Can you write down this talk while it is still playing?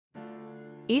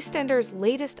EastEnders'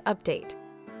 latest update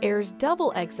airs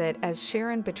double exit as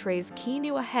Sharon betrays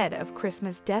Keanu ahead of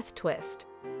Christmas death twist.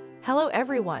 Hello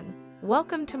everyone,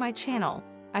 welcome to my channel.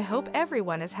 I hope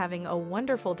everyone is having a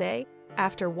wonderful day.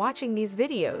 After watching these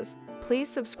videos, please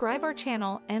subscribe our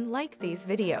channel and like these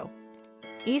video.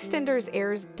 EastEnders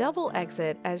airs double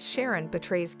exit as Sharon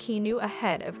betrays Keanu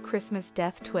ahead of Christmas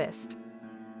death twist.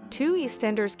 Two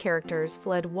EastEnders characters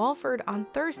fled Walford on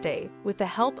Thursday with the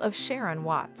help of Sharon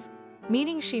Watts,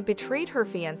 meaning she betrayed her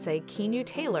fiancé Keanu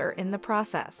Taylor in the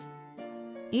process.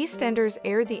 EastEnders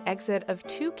aired the exit of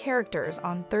two characters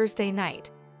on Thursday night,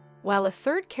 while a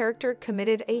third character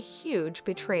committed a huge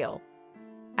betrayal.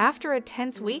 After a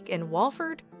tense week in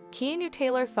Walford, Keanu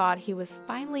Taylor thought he was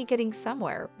finally getting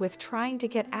somewhere with trying to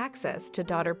get access to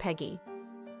daughter Peggy.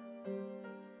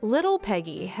 Little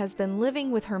Peggy has been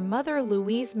living with her mother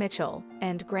Louise Mitchell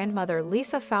and grandmother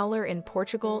Lisa Fowler in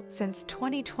Portugal since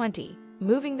 2020,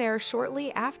 moving there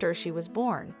shortly after she was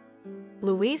born.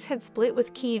 Louise had split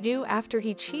with Keanu after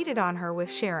he cheated on her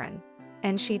with Sharon,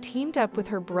 and she teamed up with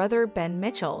her brother Ben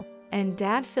Mitchell and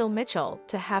dad Phil Mitchell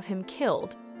to have him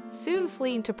killed, soon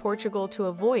fleeing to Portugal to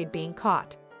avoid being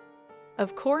caught.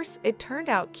 Of course, it turned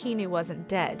out Keanu wasn't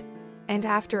dead, and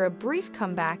after a brief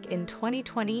comeback in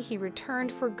 2020, he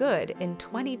returned for good in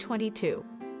 2022.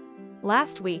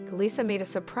 Last week, Lisa made a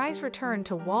surprise return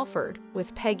to Walford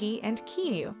with Peggy, and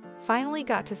Keanu finally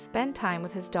got to spend time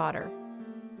with his daughter.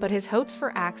 But his hopes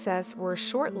for access were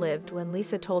short-lived when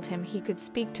Lisa told him he could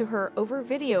speak to her over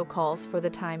video calls for the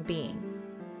time being.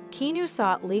 Keanu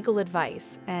sought legal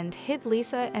advice and hid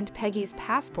Lisa and Peggy's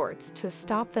passports to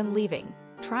stop them leaving,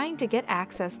 trying to get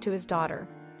access to his daughter.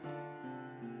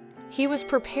 He was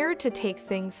prepared to take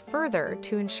things further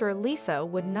to ensure Lisa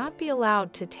would not be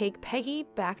allowed to take Peggy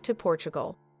back to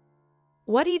Portugal.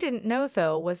 What he didn't know,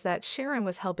 though, was that Sharon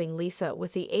was helping Lisa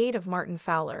with the aid of Martin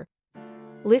Fowler.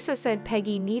 Lisa said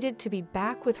Peggy needed to be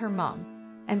back with her mom,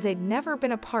 and they'd never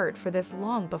been apart for this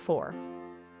long before.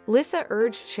 Lisa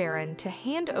urged Sharon to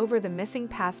hand over the missing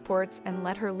passports and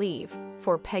let her leave,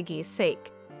 for Peggy's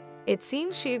sake. It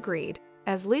seems she agreed,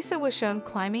 as Lisa was shown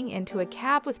climbing into a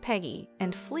cab with Peggy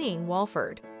and fleeing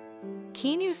Walford.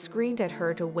 Keanu screamed at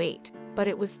her to wait, but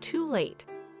it was too late.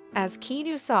 As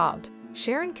Keanu sobbed,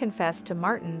 Sharon confessed to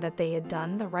Martin that they had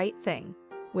done the right thing,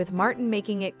 with Martin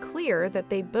making it clear that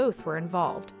they both were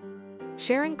involved.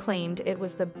 Sharon claimed it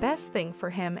was the best thing for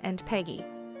him and Peggy,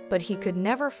 but he could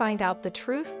never find out the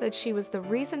truth that she was the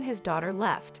reason his daughter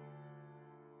left.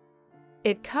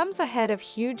 It comes ahead of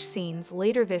huge scenes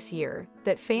later this year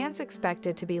that fans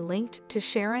expected to be linked to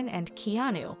Sharon and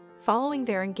Keanu following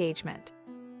their engagement.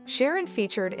 Sharon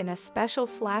featured in a special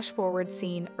flash-forward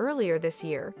scene earlier this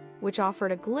year, which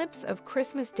offered a glimpse of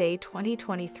Christmas Day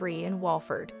 2023 in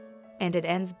Walford, and it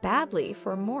ends badly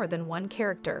for more than one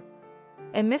character.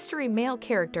 A mystery male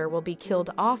character will be killed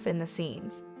off in the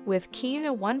scenes, with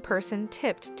Keanu one person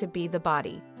tipped to be the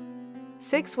body.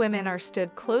 6 women are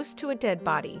stood close to a dead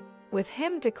body, with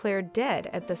him declared dead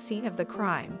at the scene of the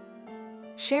crime.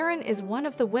 Sharon is one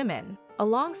of the women,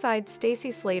 alongside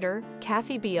Stacey Slater,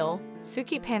 Kathy Beale,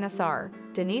 Suki Panesar,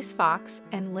 Denise Fox,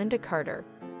 and Linda Carter.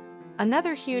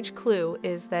 Another huge clue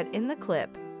is that in the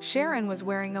clip, Sharon was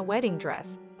wearing a wedding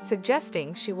dress,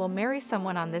 suggesting she will marry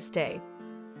someone on this day.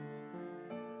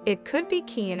 It could be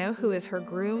Keanu who is her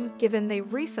groom, given they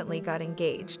recently got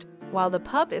engaged, while the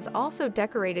pub is also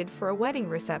decorated for a wedding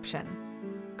reception.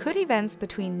 Could events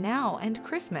between now and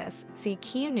Christmas see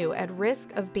Keanu at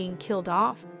risk of being killed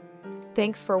off?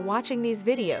 Thanks for watching these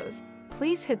videos.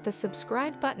 Please hit the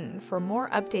subscribe button for more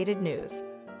updated news.